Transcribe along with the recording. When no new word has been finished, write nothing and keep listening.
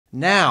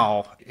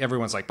Now,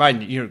 everyone's like,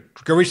 Biden,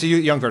 go reach the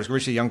young voters, go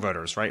reach the young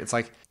voters, right? It's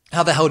like,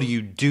 how the hell do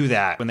you do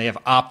that when they have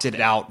opted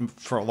out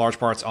for large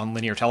parts on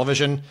linear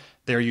television?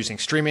 They're using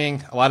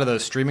streaming. A lot of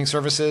those streaming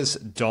services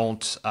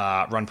don't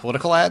run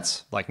political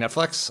ads like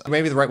Netflix.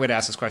 Maybe the right way to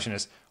ask this question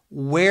is,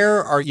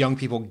 where are young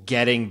people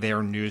getting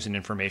their news and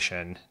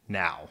information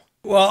now?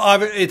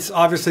 Well, it's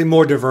obviously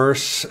more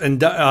diverse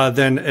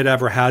than it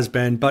ever has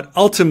been. But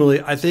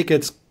ultimately, I think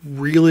it's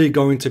really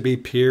going to be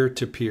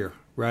peer-to-peer.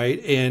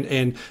 Right.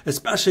 And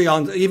especially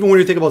even when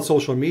you think about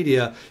social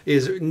media,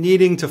 is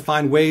needing to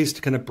find ways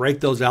to kind of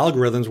break those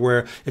algorithms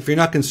where if you're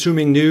not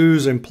consuming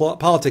news and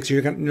politics,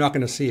 you're not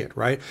going to see it.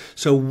 Right.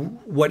 So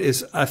what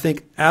is, I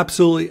think,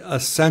 absolutely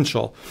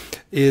essential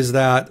is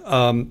that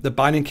the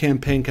Biden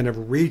campaign kind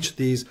of reach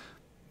these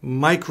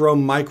micro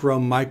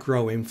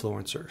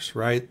influencers,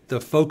 right? The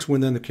folks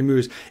within the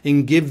communities,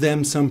 and give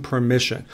them some permission.